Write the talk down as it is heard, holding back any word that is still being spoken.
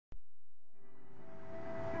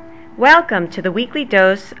Welcome to the weekly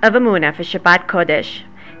dose of Emuna for Shabbat Kodesh.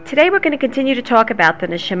 Today we're going to continue to talk about the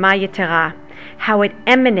Neshama Yeterah, how it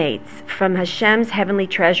emanates from Hashem's heavenly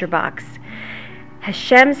treasure box.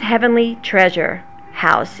 Hashem's heavenly treasure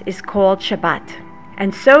house is called Shabbat,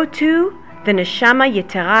 and so too the Neshama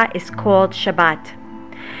Yeterah is called Shabbat.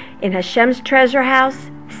 In Hashem's treasure house,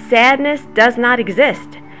 sadness does not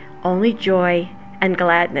exist. Only joy and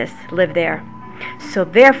gladness live there. So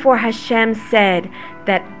therefore Hashem said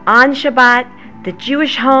that on Shabbat, the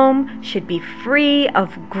Jewish home should be free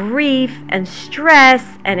of grief and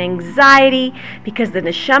stress and anxiety, because the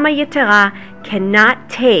Neshama Yeterah cannot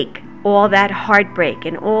take all that heartbreak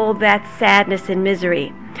and all that sadness and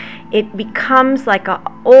misery. It becomes like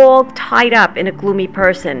all tied up in a gloomy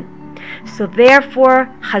person. So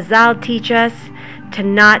therefore, Chazal teach us to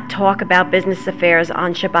not talk about business affairs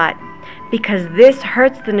on Shabbat, because this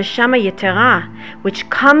hurts the Neshama Yeterah, which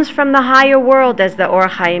comes from the higher world, as the Or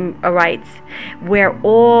Chaim writes, where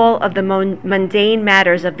all of the mundane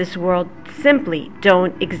matters of this world simply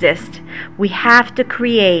don't exist. We have to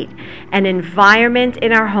create an environment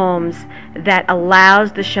in our homes that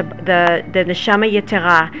allows the Neshama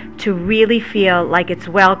Yeterah to really feel like it's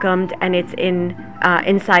welcomed and it's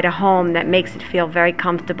inside a home that makes it feel very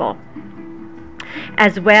comfortable.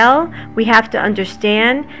 As well, we have to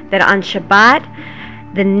understand that on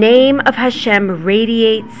Shabbat, the name of Hashem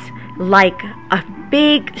radiates like a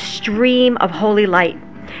big stream of holy light.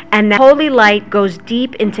 And that holy light goes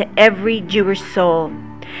deep into every Jewish soul.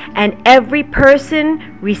 And every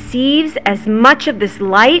person receives as much of this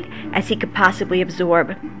light as he could possibly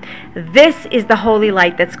absorb. This is the holy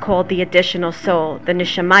light that's called the additional soul, the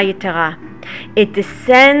Neshama Yeterah. It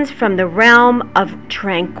descends from the realm of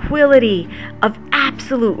tranquility, of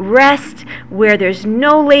absolute rest, where there's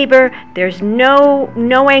no labor, there's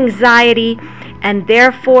no anxiety, and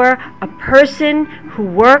therefore a person who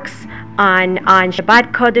works on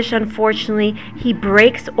Shabbat Kodesh, unfortunately, he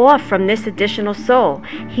breaks off from this additional soul.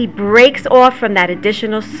 He breaks off from that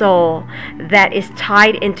additional soul that is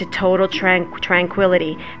tied into total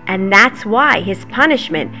tranquility. And that's why his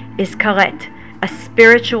punishment is karet, a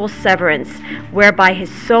spiritual severance, whereby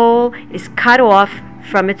his soul is cut off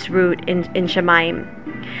from its root in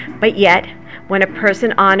Shemayim. But yet, when a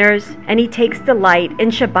person honors and he takes delight in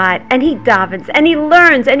Shabbat, and he davens and he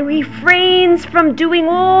learns and refrains from doing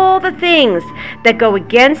all the things that go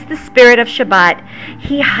against the spirit of Shabbat,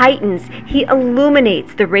 he heightens, he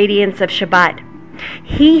illuminates the radiance of Shabbat.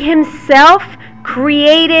 He himself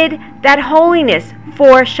created that holiness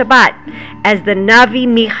for Shabbat. As the Navi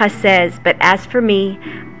Micha says, "But as for me,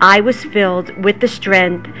 I was filled with the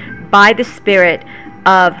strength by the Spirit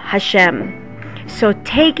of Hashem." So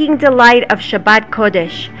taking delight of Shabbat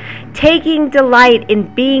Kodesh, taking delight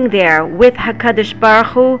in being there with HaKadosh Baruch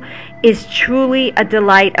Hu, is truly a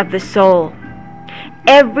delight of the soul.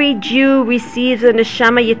 Every Jew receives a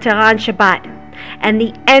Neshama Yeterah on Shabbat, and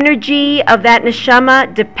the energy of that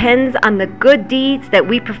Neshama depends on the good deeds that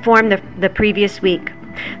we performed the previous week.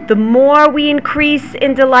 The more we increase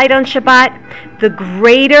in delight on Shabbat, the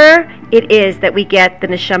greater it is that we get the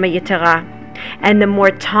Neshama Yeterah. And the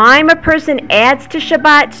more time a person adds to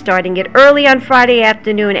Shabbat, starting it early on Friday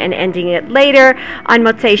afternoon and ending it later on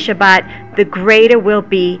Motzei Shabbat, the greater will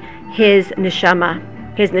be his Neshama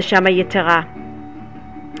Yeterah.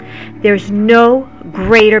 There's no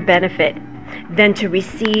greater benefit than to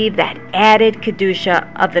receive that added Kedusha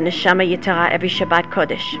of the Neshama Yeterah every Shabbat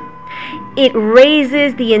Kodesh. It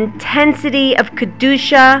raises the intensity of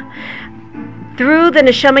Kedusha through the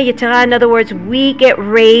Neshama Yeterah. In other words, we get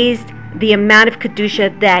raised the amount of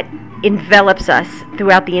Kedusha that envelops us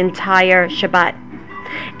throughout the entire Shabbat.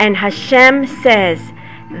 And Hashem says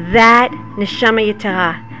that Neshama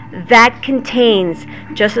Yeterah, that contains,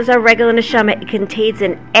 just as our regular Neshama, it contains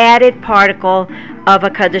an added particle of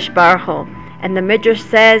HaKadosh Baruch Hu. And the Midrash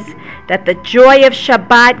says that the joy of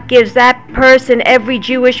Shabbat gives that person, every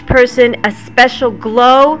Jewish person, a special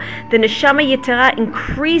glow. The Neshama Yeterah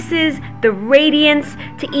increases the radiance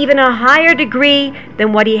to even a higher degree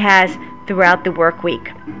than what he has throughout the work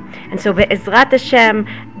week. And so Be'ezrat Hashem,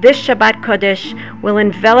 this Shabbat Kodesh will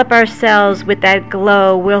envelop ourselves with that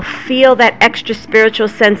glow. We'll feel that extra spiritual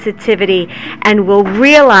sensitivity, and we'll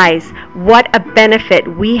realize what a benefit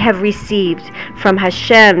we have received from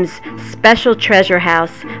Hashem's special treasure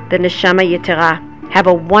house, the Neshama Yeterah. Have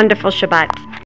a wonderful Shabbat.